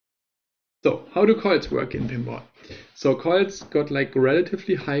So how do coils work in pinball? So coils got like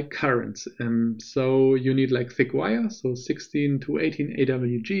relatively high currents, so you need like thick wire, so 16 to 18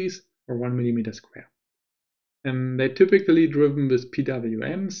 AWGs or 1 millimeter square. They're typically driven with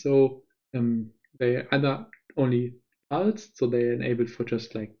PWM, so they either only pulse, so they're enabled for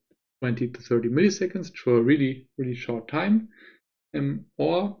just like 20 to 30 milliseconds for a really, really short time,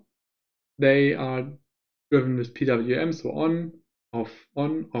 or they are driven with PWM, so on, off,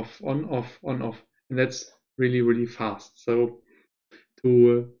 on, off, on, off, on, off, and that's really, really fast. So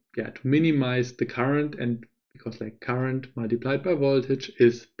to minimize the current, and because like current multiplied by voltage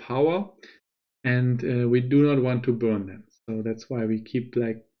is power, and we do not want to burn them, so that's why we keep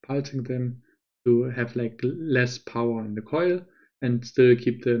like pulsing them to have like less power in the coil and still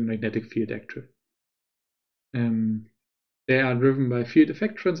keep the magnetic field active. They are driven by field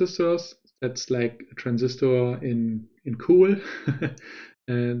effect transistors. That's like a transistor in cool.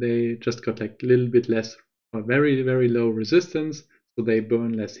 They just got like a little bit less or very, very low resistance, so they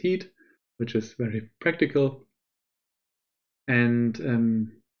burn less heat, which is very practical.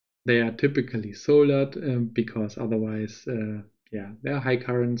 And they are typically soldered because otherwise, there are high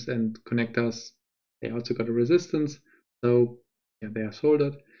currents and connectors. They also got a resistance, so yeah, they are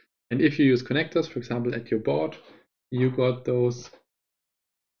soldered. And if you use connectors, for example, at your board, you got those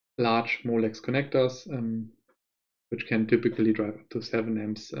large Molex connectors, which can typically drive up to 7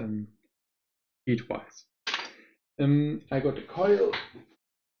 amps heat-wise. I got a coil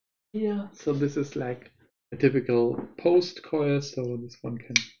here, so this is like a typical post coil, so this one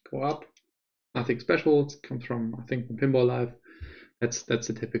can go up. Nothing special. It comes from, I think, from Pinball Live. That's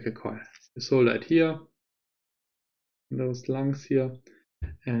a typical coil. You solder it here, those lungs here,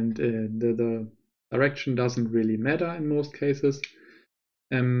 and the direction doesn't really matter in most cases.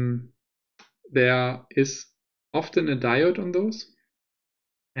 There is often a diode on those,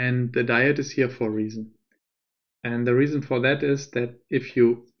 and the diode is here for a reason. And the reason for that is that if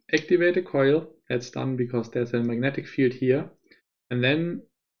you activate a coil, that's done because there's a magnetic field here, and then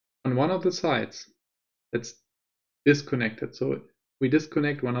on one of the sides, that's disconnected. So we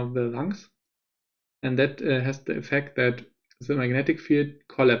disconnect one of the lungs, and that has the effect that the magnetic field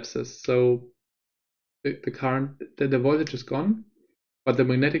collapses. So the current, the voltage is gone, but the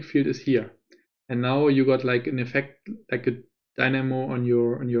magnetic field is here. And now you got like an effect, like a dynamo on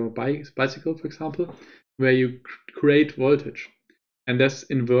your bicycle, for example, where you create voltage, and that's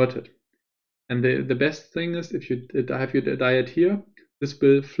inverted. And the best thing is if you have your diode here, this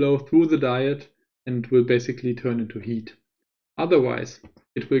will flow through the diode and will basically turn into heat. Otherwise,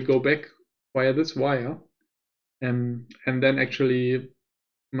 it will go back via this wire, and then actually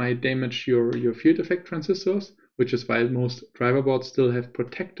might damage your field effect transistors, which is why most driver boards still have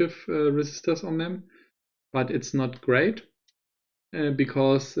protective resistors on them. But it's not great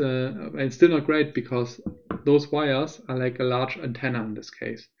because it's still not great because those wires are like a large antenna in this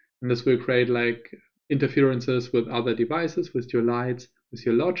case, and this will create like interferences with other devices, with your lights, with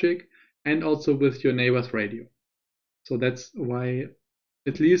your logic, and also with your neighbor's radio. So that's why,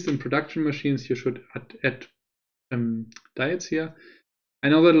 at least in production machines, you should add diodes here. I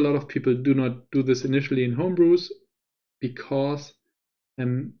know that a lot of people do not do this initially in homebrews because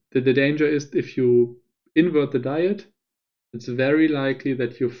the danger is if you invert the diode, it's very likely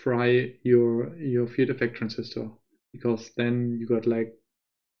that you fry your field effect transistor, because then you got like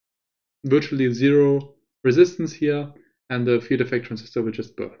virtually zero resistance here, and the field effect transistor will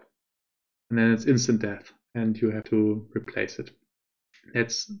just burn, and then it's instant death, and you have to replace it.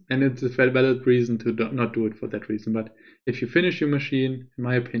 It's a valid reason to not do it for that reason. But if you finish your machine, in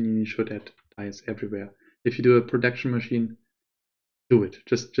my opinion, you should add diodes everywhere. If you do a production machine, do it.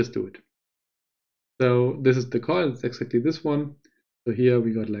 Just do it. So this is the coil. It's exactly this one. So here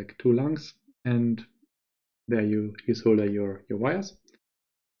we got like 2 lungs, and there you solder your wires.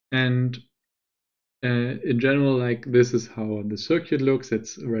 And in general, like this is how the circuit looks.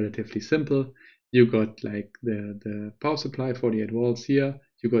 It's relatively simple. You got like the power supply, 48 volts here.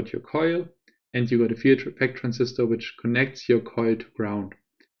 You got your coil, and you got a field effect transistor which connects your coil to ground.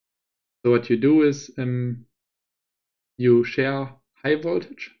 So what you do is you share high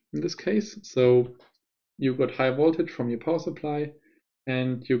voltage in this case. So you got high voltage from your power supply,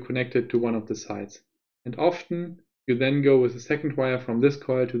 and you connect it to one of the sides. And often you then go with a second wire from this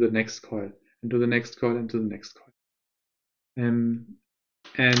coil to the next coil, and to the next coil, and to the next coil.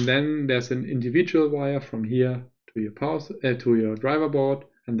 And then there's an individual wire from here to your driver board,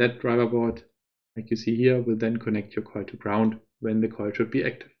 and that driver board, like you see here, will then connect your coil to ground when the coil should be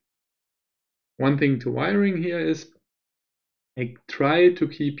active. One thing to wiring here is try to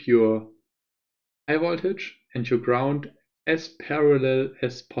keep your high voltage and your ground as parallel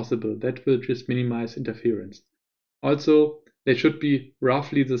as possible. That will just minimize interference. Also, they should be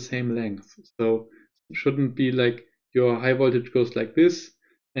roughly the same length. So it shouldn't be like your high voltage goes like this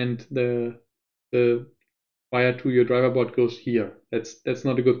and the wire to your driver board goes here. That's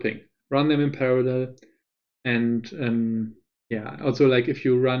not a good thing. Run them in parallel. And yeah, also like if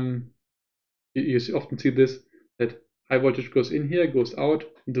you run, you often see this, that high voltage goes in here, goes out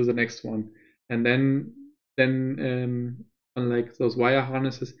into the next one. And then unlike those wire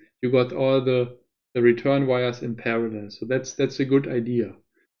harnesses, you got all the return wires in parallel. So that's a good idea.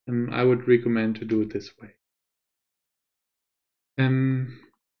 I would recommend to do it this way.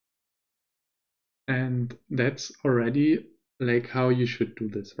 And that's already like how you should do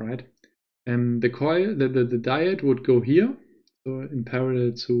this, right? The coil, the diode would go here, so in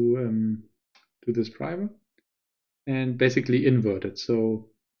parallel to this driver, and basically invert it. So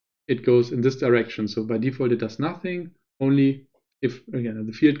it goes in this direction. So by default, it does nothing. Only if again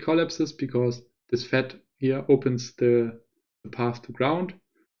the field collapses because this FET here opens the path to ground,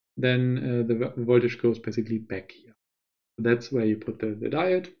 then the voltage goes basically back here. So that's where you put the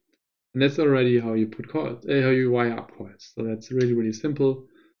diode, and that's already how you put coils, how you wire up coils. So that's really simple.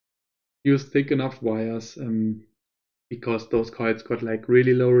 Use thick enough wires because those coils got like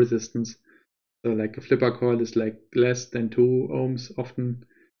really low resistance. So like a flipper coil is like less than 2 ohms often,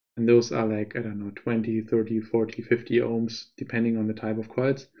 and those are like, I don't know, 20, 30, 40, 50 ohms depending on the type of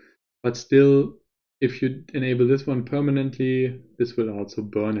coils. But still, if you enable this one permanently, this will also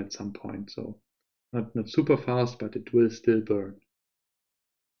burn at some point. So not super fast, but it will still burn.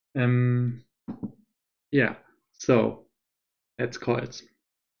 Yeah, so that's coils.